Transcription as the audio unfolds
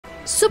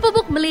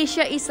Superbook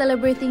Malaysia is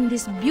celebrating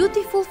these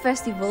beautiful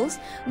festivals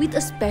with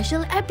a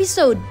special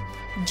episode.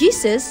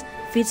 Jesus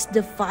feeds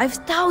the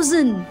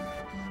 5,000.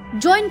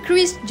 Join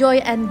Chris,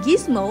 Joy and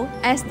Gizmo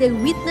as they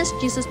witness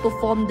Jesus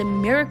perform the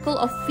miracle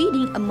of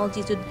feeding a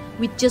multitude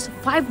with just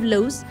 5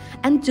 loaves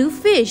and 2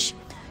 fish,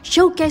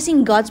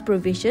 showcasing God's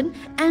provision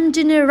and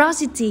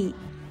generosity.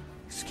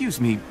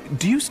 Excuse me,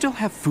 do you still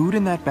have food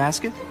in that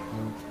basket?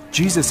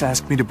 Jesus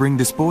asked me to bring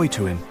this boy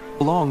to him,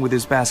 along with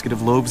his basket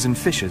of loaves and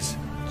fishes.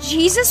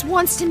 Jesus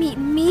wants to meet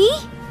me?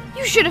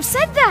 You should have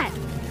said that!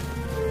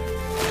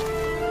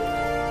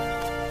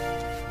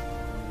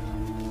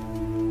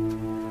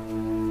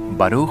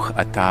 Baruch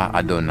ata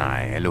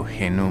Adonai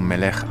Eloheinu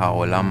melech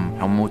haolam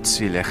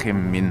hamotzi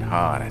lechem min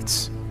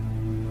haaretz.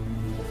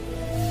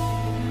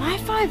 My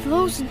 5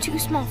 loaves and 2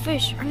 small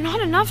fish are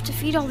not enough to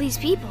feed all these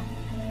people.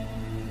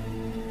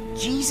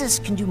 Jesus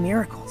can do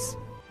miracles.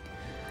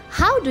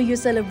 How do you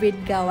celebrate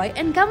Gawai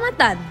and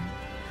Kaamatan?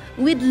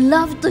 We'd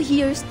love to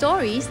hear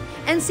stories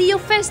and see your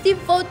festive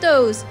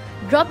photos.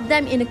 Drop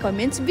them in the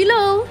comments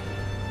below.